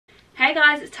Hey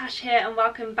guys, it's Tash here and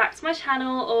welcome back to my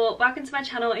channel, or welcome to my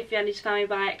channel if you're new to me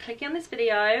by clicking on this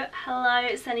video.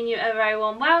 Hello, sending you a very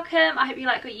warm welcome. I hope you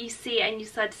like what you see and you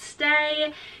decide to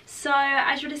stay. So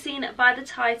as you would have seen by the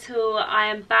title, I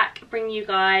am back bringing you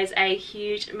guys a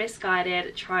huge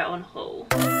misguided try on haul.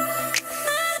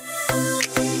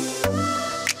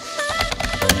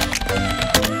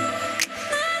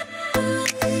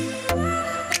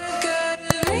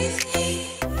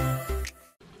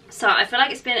 So I feel like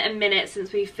it's been a minute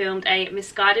since we filmed a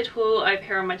misguided haul over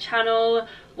here on my channel.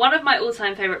 One of my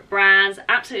all-time favourite brands,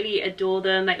 absolutely adore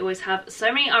them. They always have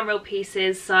so many unreal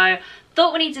pieces, so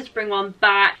thought we needed to bring one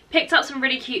back. Picked up some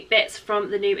really cute bits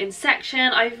from the new in section.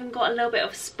 I've even got a little bit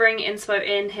of spring inspo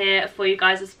in here for you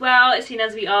guys as well, as soon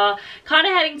as we are kind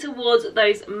of heading towards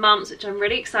those months, which I'm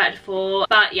really excited for.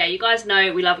 But yeah, you guys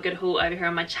know we love a good haul over here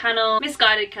on my channel.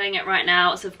 Misguided killing it right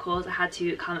now, so of course I had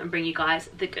to come and bring you guys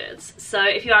the goods. So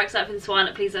if you are excited for this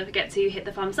one, please don't forget to hit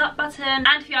the thumbs up button,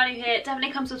 and if you are new here,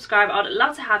 definitely come subscribe. I'd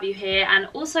love to have you here. And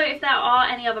also, if there are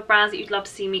any other brands that you'd love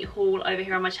to see me haul over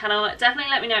here on my channel, definitely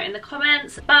let me know in the comments.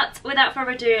 But without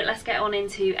further ado, let's get on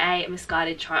into a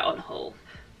misguided try on haul.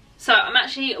 So I'm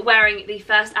actually wearing the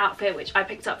first outfit, which I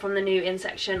picked up from the new in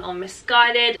section on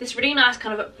Misguided. This really nice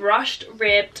kind of brushed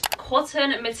ribbed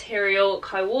cotton material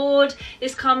cord.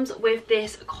 This comes with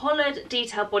this collared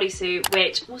detail bodysuit,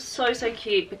 which was so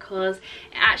cute because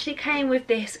it actually came with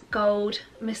this gold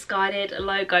Misguided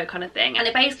logo kind of thing, and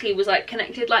it basically was like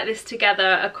connected like this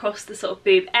together across the sort of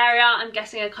boob area. I'm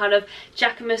guessing a kind of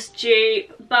Jacquemus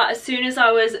dupe, but as soon as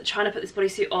I was trying to put this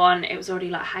bodysuit on, it was already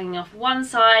like hanging off one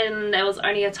side and there was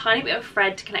only a tiny bit of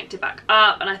thread to connect it back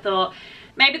up. And I thought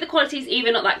maybe the quality is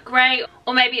either not that great,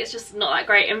 or maybe it's just not that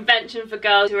great invention for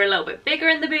girls who are a little bit bigger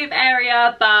in the boob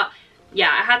area. But yeah,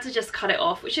 I had to just cut it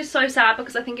off, which is so sad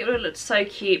because I think it would have looked so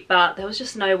cute, but there was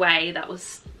just no way that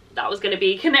was going to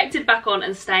be connected back on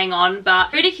and staying on.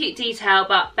 But really cute detail,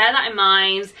 but bear that in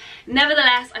mind.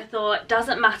 Nevertheless, I thought,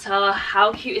 doesn't matter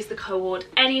how cute is the cord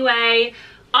anyway.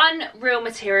 Unreal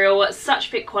material, such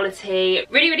thick quality,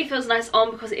 really feels nice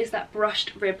on because it is that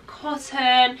brushed rib cotton.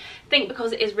 I think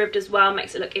because it is ribbed as well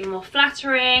makes it look even more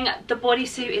flattering. The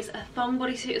bodysuit is a thong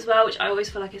bodysuit as well, which I always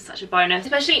feel like is such a bonus,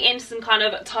 especially in some kind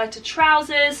of tighter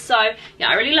trousers. So yeah,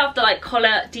 I really love the like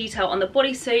collar detail on the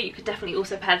bodysuit. You could definitely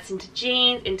also pair this into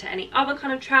jeans, into any other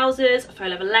kind of trousers, faux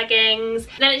leather leggings.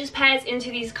 Then it just pairs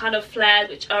into these kind of flares,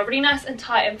 which are really nice and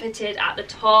tight and fitted at the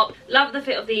top. Love the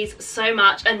fit of these so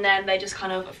much, and then they just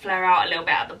kind of flare out a little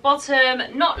bit at the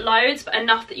bottom. Not loads, but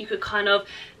enough that you could kind of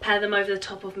pair them over the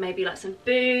top of maybe like some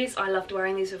boots. I loved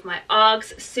wearing these with my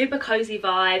Uggs. Super cozy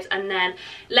vibes, and then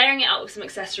layering it up with some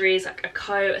accessories like a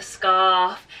coat, a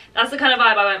scarf. That's the kind of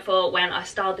vibe I went for when I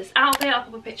styled this outfit. I'll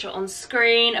pop a picture on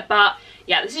screen. But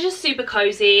yeah, this is just super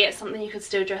cozy. It's something you could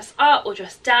still dress up or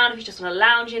dress down if you just want to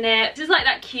lounge in it. This is like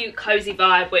that cute cozy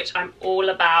vibe, which I'm all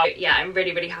about. Yeah, I'm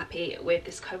really happy with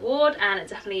this cord, and I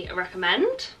definitely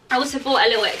recommend. I also bought a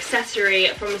little accessory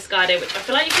from Misguided, which I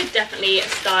feel like you could definitely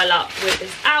style up with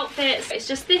this outfit. So it's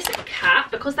just this cap.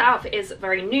 Because the outfit is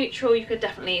very neutral, you could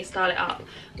definitely style it up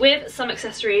with some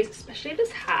accessories, especially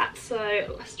this hat.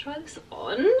 So let's try this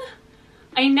on.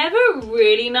 I never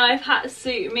really know if hats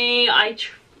suit me.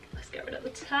 Let's get rid of the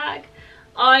tag.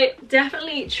 I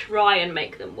definitely try and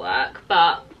make them work,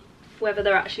 but whether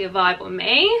they're actually a vibe on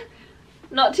me,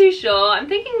 not too sure. I'm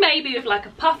thinking maybe with like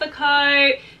a puffer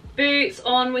coat, boots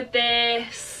on with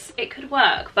this, it could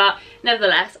work. But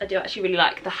nevertheless, I do actually really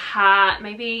like the hat.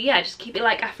 Maybe, yeah, just keep it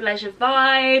like athleisure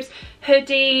vibes.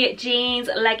 Hoodie, jeans,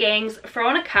 leggings, throw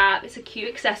on a cap. It's a cute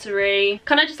accessory.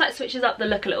 Kind of just like switches up the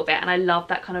look a little bit, and I love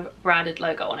that kind of branded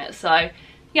logo on it. So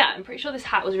yeah, I'm pretty sure this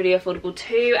hat was really affordable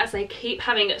too, as they keep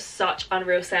having such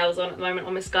unreal sales on at the moment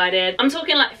on Misguided. I'm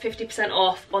talking like 50%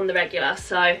 off on the regular.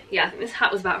 So yeah, I think this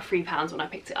hat was about £3 when I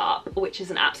picked it up, which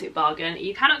is an absolute bargain.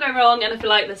 You cannot go wrong, and I feel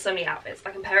like there's so many outfits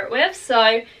I can pair it with.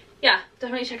 So yeah,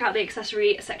 definitely check out the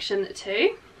accessory section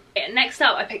too. Next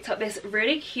up, I picked up this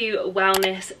really cute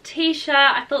wellness t-shirt.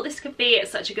 I thought this could be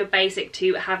such a good basic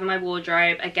to have in my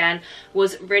wardrobe. Again,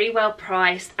 was really well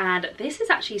priced, and this is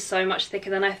actually so much thicker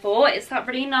than I thought. It's that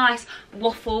really nice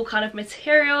waffle kind of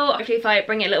material. Hopefully if I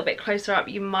bring it a little bit closer up,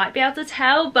 you might be able to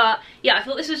tell. But yeah, I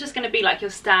thought this was just going to be like your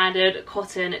standard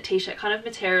cotton t-shirt kind of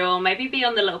material, maybe be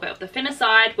on the little bit of the thinner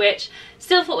side, which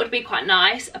still thought would be quite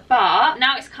nice. But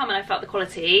now it's come and I felt the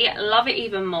quality, love it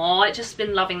even more. I've just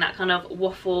been loving that kind of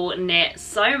waffle comfortable knit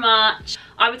so much.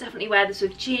 I would definitely wear this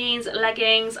with jeans,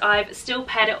 leggings. I've still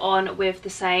paired it on with the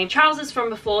same trousers from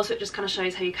before, so it just kind of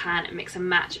shows how you can mix and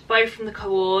match both from the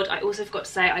co-ord. I also forgot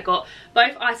to say I got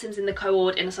both items in the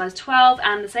co-ord in a size 12,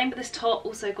 and the same for this top,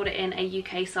 also got it in a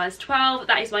UK size 12.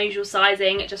 That is my usual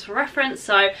sizing, just for reference,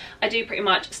 so I do pretty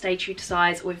much stay true to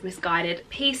size with Missguided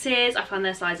pieces. I find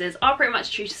their sizes are pretty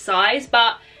much true to size,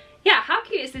 but yeah, how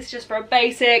cute is this just for a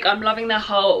basic? I'm loving their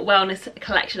whole wellness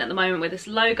collection at the moment with this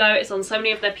logo. It's on so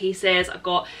many of their pieces. I've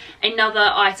got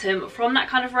another item from that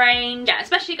kind of range. Yeah,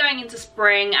 especially going into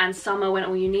spring and summer when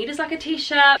all you need is like a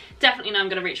t-shirt. Definitely know I'm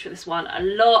going to reach for this one a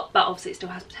lot, but obviously it still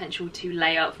has potential to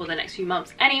layer for the next few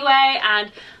months anyway,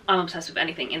 and I'm obsessed with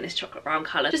anything in this chocolate brown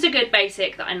colour. Just a good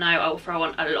basic that I know I will throw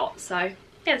on a lot, so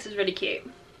yeah, this is really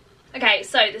cute. Okay,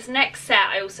 so this next set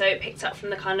I also picked up from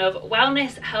the kind of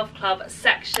wellness health club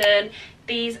section.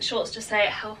 These shorts just say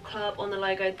health club on the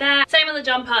logo there. Same on the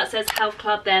jumper, it says health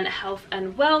club, then health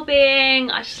and well-being.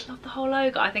 I just love the whole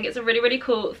logo. I think it's a really, really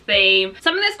cool theme.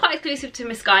 Something that's quite exclusive to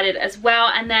Missguided as well.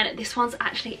 And then this one's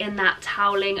actually in that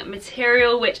toweling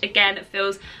material, which again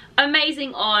feels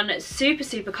amazing on,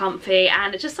 super comfy,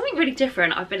 and it's just something really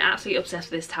different. I've been absolutely obsessed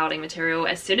with this toweling material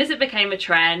as soon as it became a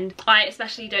trend. I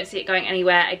especially don't see it going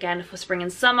anywhere again for spring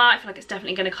and summer. I feel like it's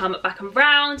definitely going to come back and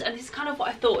round, and this is kind of what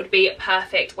I thought would be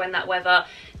perfect when that weather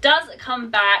does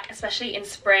come back, especially in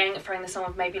spring, throwing this on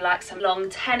with maybe like some long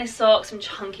tennis socks, some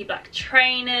chunky black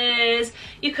trainers.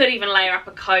 You could even layer up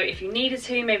a coat if you needed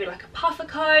to, maybe like a puffer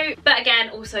coat. But again,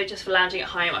 also just for lounging at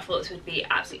home, I thought this would be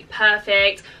absolutely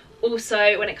perfect.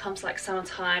 Also, when it comes to like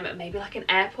summertime, maybe like an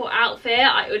airport outfit,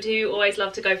 I do always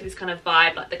love to go for this kind of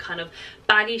vibe, like the kind of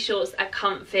baggy shorts that are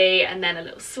comfy and then a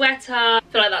little sweater. I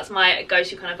feel like that's my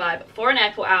go-to kind of vibe for an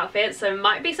airport outfit, so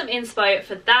might be some inspo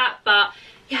for that. But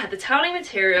yeah, the toweling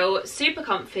material, super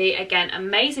comfy, again,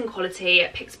 amazing quality.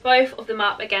 It picks both of them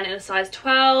up, again, in a size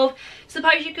 12.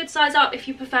 Suppose you could size up if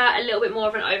you prefer a little bit more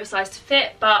of an oversized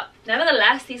fit, but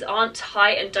nevertheless, these aren't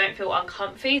tight and don't feel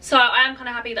uncomfy. So I am kind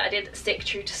of happy that I did stick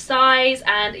true to size,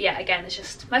 and yeah, again, it's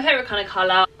just my favorite kind of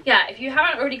color. Yeah, if you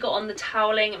haven't already got on the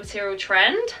toweling material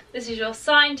trend, this is your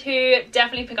sign to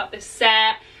definitely pick up this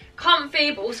set. Comfy,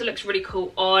 but also looks really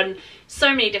cool on so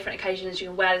many different occasions you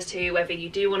can wear this to, whether you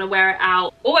do want to wear it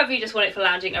out or whether you just want it for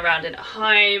lounging around it at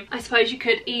home. I suppose you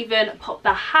could even pop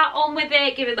the hat on with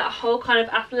it, give it that whole kind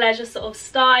of athleisure sort of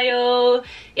style.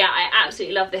 Yeah, I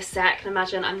absolutely love this set. I can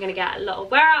imagine I'm going to get a lot of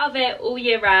wear out of it all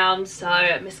year round, so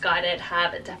Missguided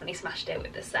have definitely smashed it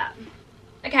with this set.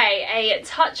 Okay, a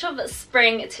touch of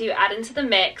spring to add into the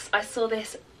mix. I saw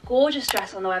this gorgeous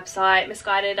dress on the website.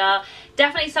 Missguided are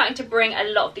definitely starting to bring a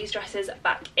lot of these dresses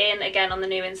back in again on the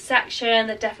new in section.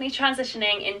 They're definitely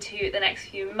transitioning into the next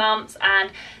few months,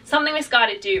 and something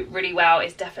Missguided do really well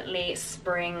is definitely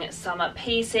spring summer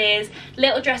pieces.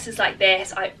 Little dresses like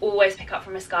this I always pick up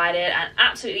from Missguided and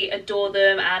absolutely adore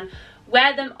them and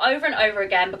wear them over and over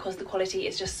again because the quality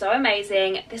is just so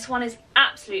amazing. This one is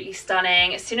absolutely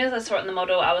stunning. As soon as I saw it in the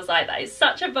model, I was like, that is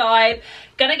such a vibe.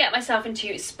 Gonna get myself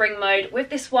into spring mode with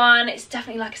this one. It's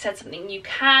definitely, like I said, something you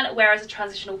can wear as a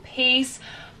transitional piece.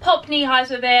 Pop knee highs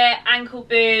with it, ankle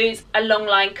boots, a long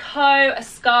line coat, a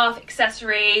scarf,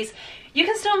 accessories. You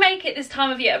can still make it this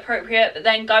time of year appropriate, but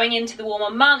then going into the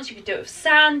warmer months, you could do it with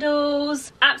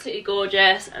sandals. Absolutely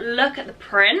gorgeous. Look at the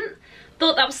print.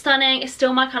 Thought that was stunning. It's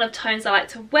still my kind of tones I like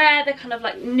to wear. They're kind of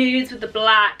like nudes with the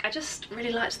black. I just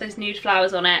really liked those nude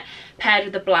flowers on it paired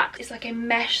with the black. It's like a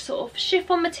mesh sort of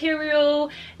chiffon material,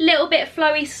 little bit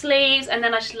flowy sleeves, and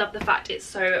then I just love the fact it's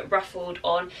so ruffled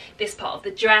on this part of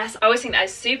the dress. I always think that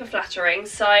is super flattering,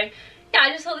 so yeah,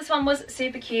 I just thought this one was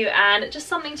super cute and just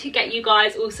something to get you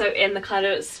guys also in the kind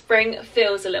of spring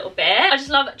feels a little bit. I just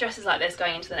love dresses like this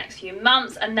going into the next few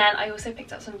months. And then I also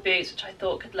picked up some boots, which I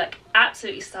thought could look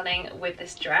absolutely stunning with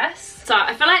this dress. So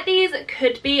I feel like these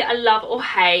could be a love or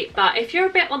hate, but if you're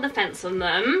a bit on the fence on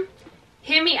them,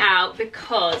 hear me out,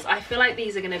 because I feel like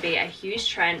these are going to be a huge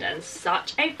trend and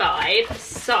such a vibe.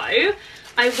 So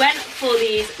I went for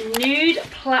these nude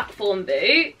platform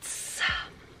boots.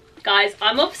 Guys,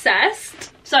 I'm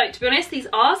obsessed. So to be honest, these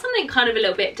are something kind of a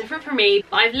little bit different for me.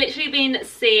 I've literally been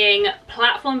seeing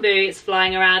platform boots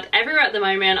flying around everywhere at the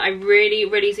moment. I really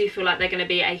do feel like they're going to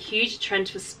be a huge trend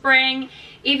for spring.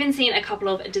 Even seen a couple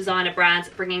of designer brands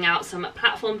bringing out some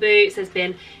platform boots. There's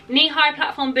been knee-high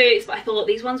platform boots, but I thought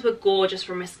these ones were gorgeous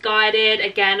from Missguided.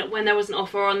 Again, when there was an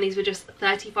offer on, these were just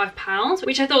 £35,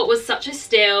 which I thought was such a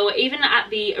steal. Even at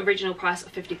the original price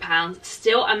of £50,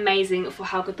 still amazing for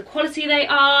how good the quality they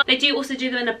are. They do also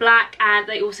do them in a black, and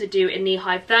they also do a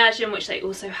knee-high version, which they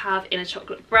also have in a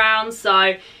chocolate brown.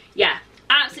 So yeah,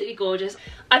 absolutely gorgeous.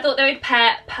 I thought they would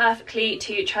pair perfectly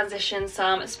to transition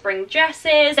some spring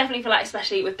dresses. Definitely feel like,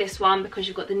 especially with this one, because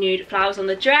you've got the nude flowers on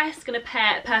the dress, gonna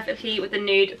pair perfectly with the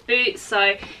nude boots.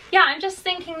 So yeah, I'm just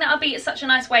thinking that'll be such a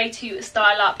nice way to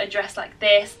style up a dress like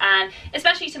this, and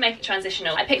especially to make it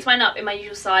transitional. I picked mine up in my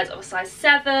usual size of a size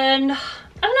 7. I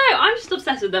don't know, I'm just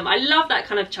obsessed with them. I love that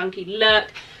kind of chunky look.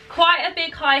 Quite a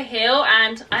big high heel,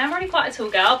 and I am already quite a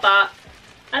tall girl, but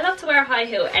I love to wear a high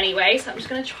heel anyway, so I'm just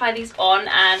going to try these on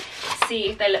and see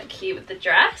if they look cute with the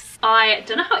dress. I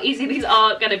don't know how easy these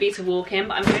are going to be to walk in,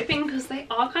 but I'm hoping, because they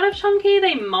are kind of chunky,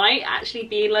 they might actually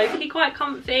be low-key quite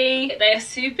comfy. They are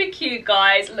super cute,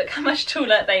 guys. Look how much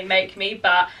taller they make me,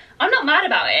 but I'm not mad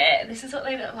about it. This is what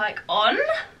they look like on.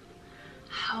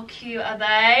 How cute are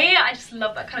they? I just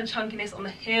love that kind of chunkiness on the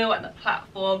heel and the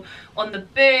platform on the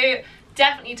boot.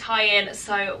 Definitely tie in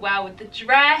so well with the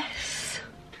dress.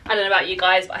 I don't know about you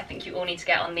guys, but I think you all need to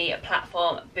get on the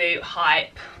platform boot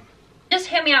hype. Just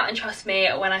hear me out and trust me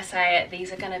when I say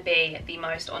these are going to be the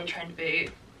most on-trend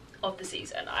boot of the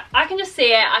season. I can just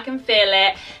see it, I can feel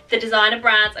it. The designer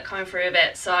brands are coming through a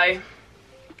bit, so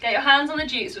get your hands on the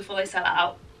dupes before they sell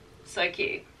out. So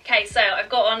cute. Okay, so I've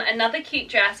got on another cute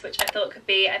dress which I thought could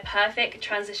be a perfect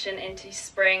transition into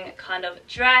spring kind of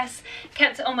dress.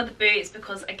 Kept it on with the boots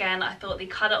because, again, I thought the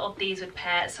colour of these would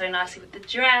pair so nicely with the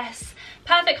dress.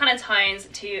 Perfect kind of tones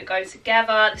to go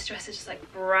together. This dress is just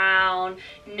like brown,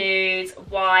 nudes,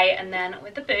 white, and then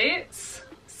with the boots.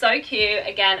 So cute.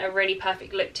 Again, a really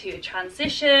perfect look to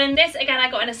transition. This, again, I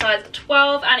got in a size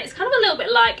 12, and it's kind of a little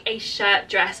bit like a shirt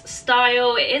dress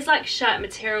style. It is like shirt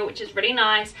material, which is really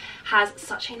nice. Has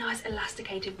such a nice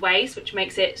elasticated waist, which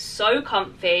makes it so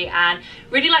comfy and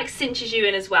really like cinches you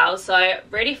in as well. So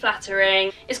really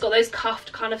flattering. It's got those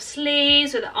cuffed kind of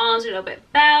sleeves with the arms a little bit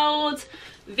belled.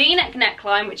 V-neck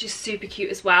neckline, which is super cute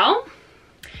as well.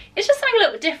 It's just something a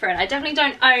little bit different. I definitely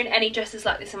don't own any dresses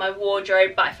like this in my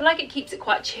wardrobe, but I feel like it keeps it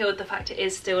quite chilled, the fact it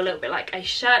is still a little bit like a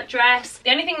shirt dress.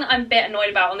 The only thing that I'm a bit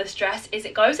annoyed about on this dress is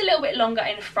it goes a little bit longer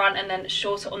in front and then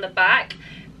shorter on the back.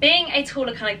 Being a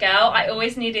taller kind of girl, I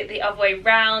always need it the other way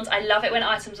round. I love it when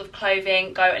items of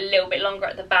clothing go a little bit longer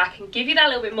at the back and give you that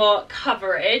little bit more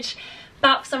coverage.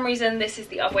 But for some reason, this is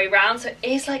the other way round, so it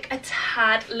is like a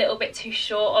tad little bit too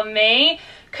short on me.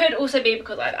 Could also be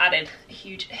because I've added a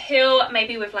huge heel,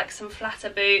 maybe with like some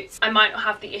flatter boots. I might not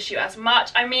have the issue as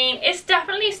much. I mean, it's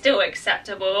definitely still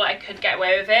acceptable. I could get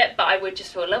away with it, but I would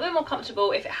just feel a little bit more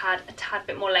comfortable if it had a tad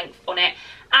bit more length on it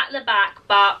at the back.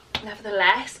 But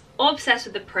nevertheless, obsessed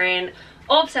with the print,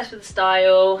 obsessed with the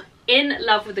style, in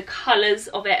love with the colours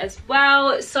of it as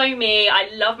well. So me, I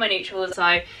love my neutrals. So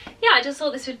yeah, I just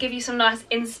thought this would give you some nice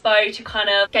inspo to kind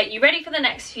of get you ready for the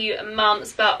next few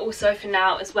months, but also for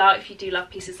now as well, if you do love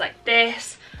pieces like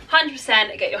this.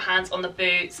 100% get your hands on the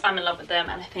boots. I'm in love with them,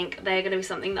 and I think they're going to be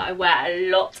something that I wear a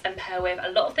lot and pair with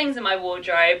a lot of things in my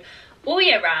wardrobe all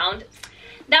year round.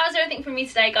 That was everything from me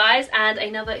today, guys, and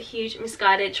another huge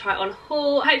Missguided try on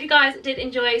haul. I hope you guys did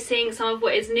enjoy seeing some of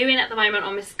what is new in at the moment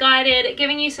on Missguided,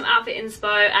 giving you some outfit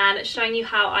inspo and showing you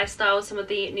how I style some of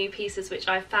the new pieces which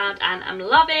I've found and am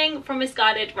loving from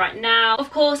Missguided right now.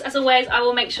 Of course, as always, I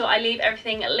will make sure I leave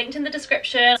everything linked in the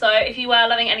description. So if you were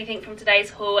loving anything from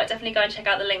today's haul, definitely go and check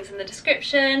out the links in the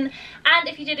description. And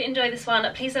if you did enjoy this one,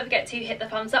 please don't forget to hit the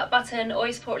thumbs up button. All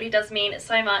your support really does mean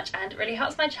so much and really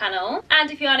helps my channel.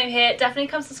 And if you are new here, definitely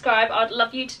come subscribe. I'd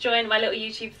love you to join my little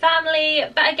YouTube family.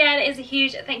 But again, it is a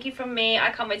huge thank you from me. I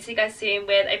can't wait to see you guys soon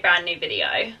with a brand new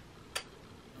video.